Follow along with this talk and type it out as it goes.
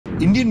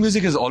Indian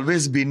music has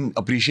always been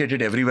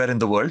appreciated everywhere in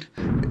the world.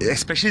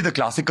 Especially the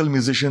classical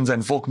musicians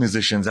and folk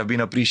musicians have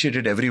been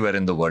appreciated everywhere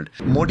in the world.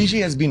 Modi ji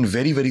has been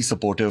very, very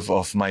supportive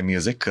of my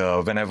music.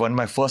 When I won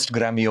my first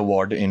Grammy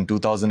award in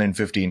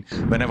 2015,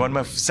 when I won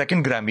my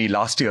second Grammy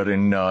last year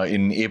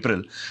in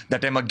April,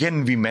 that time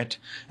again we met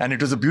and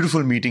it was a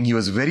beautiful meeting. He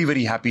was very,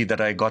 very happy that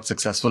I got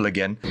successful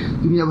again.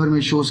 दुनिया भर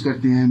में shows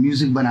करते हैं,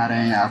 music बना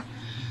रहे हैं आप.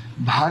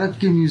 भारत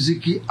के म्यूजिक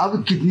की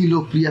अब कितनी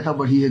लोकप्रियता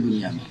बढ़ी है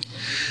दुनिया में?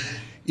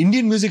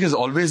 Indian music has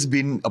always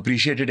been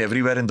appreciated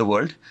everywhere in the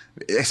world.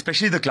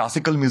 Especially the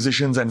classical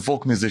musicians and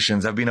folk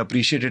musicians have been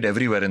appreciated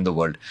everywhere in the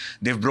world.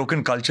 They've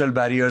broken cultural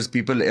barriers.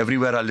 People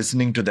everywhere are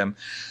listening to them.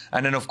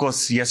 And then, of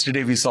course,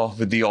 yesterday we saw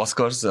with the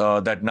Oscars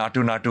that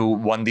Naatu Naatu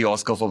won the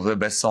Oscar for the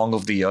best song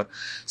of the year.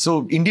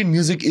 So Indian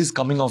music is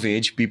coming of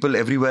age. People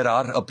everywhere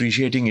are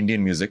appreciating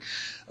Indian music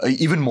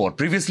even more.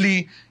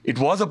 Previously, it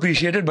was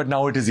appreciated, but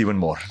now it is even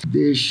more.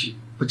 देश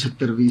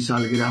 75वीं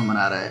सालगिरह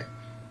मना रहा है.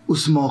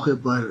 उस मौके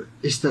पर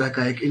इस तरह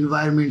का एक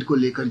एनवायरनमेंट को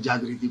लेकर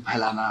जागृति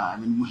फैलाना,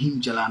 मुहिम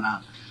चलाना,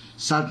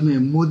 साथ में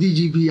मोदी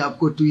जी भी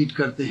आपको ट्वीट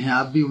करते हैं,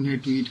 आप भी उन्हें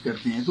ट्वीट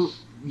करते हैं, तो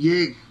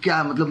ये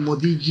क्या मतलब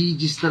मोदी जी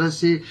जिस तरह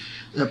से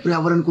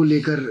पर्यावरण को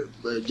लेकर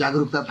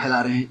जागरूकता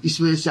फैला रहे हैं,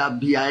 इस वजह से आप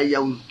भी आए या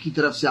उनकी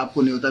तरफ से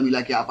आपको न्योता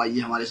मिला कि आप आइए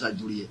हमारे साथ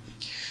जुड़िए?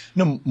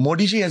 No,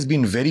 Modi ji has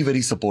been very,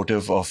 very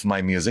supportive of my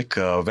music.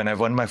 When I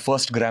won my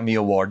first Grammy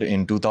award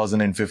in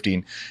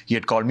 2015, he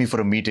had called me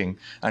for a meeting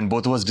and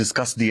both of us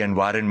discussed the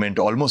environment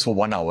almost for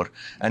 1 hour.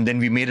 And then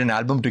we made an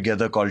album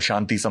together called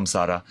Shanti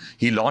Samsara.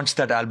 He launched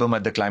that album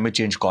at the Climate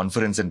Change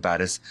Conference in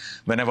Paris.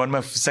 When I won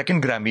my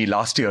second Grammy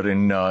last year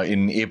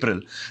in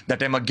April, that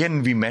time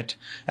again we met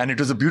and it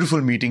was a beautiful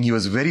meeting. He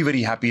was very,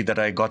 very happy that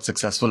I got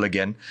successful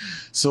again.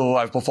 So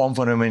I've performed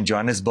for him in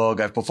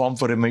Johannesburg. I've performed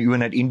for him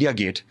even at India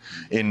Gate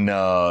in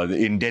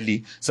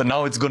Delhi. So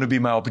now it's going to be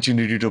my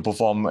opportunity to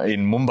perform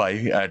in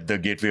Mumbai at the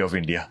Gateway of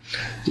India.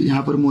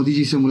 यहाँ पर मोदी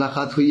जी से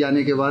मुलाकात हुई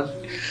आने के बाद?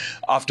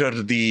 After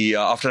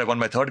I won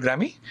my third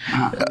Grammy?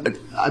 हाँ,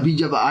 अभी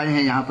जब आए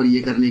हैं यहाँ पर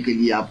ये करने के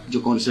लिए, आप जो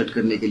कॉन्सर्ट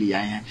करने के लिए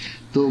आए हैं,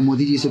 तो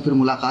मोदी जी से फिर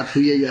मुलाकात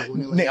हुई है या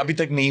होने वाली है? नहीं, अभी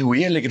तक नहीं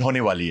हुई है, लेकिन होने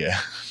वाली है.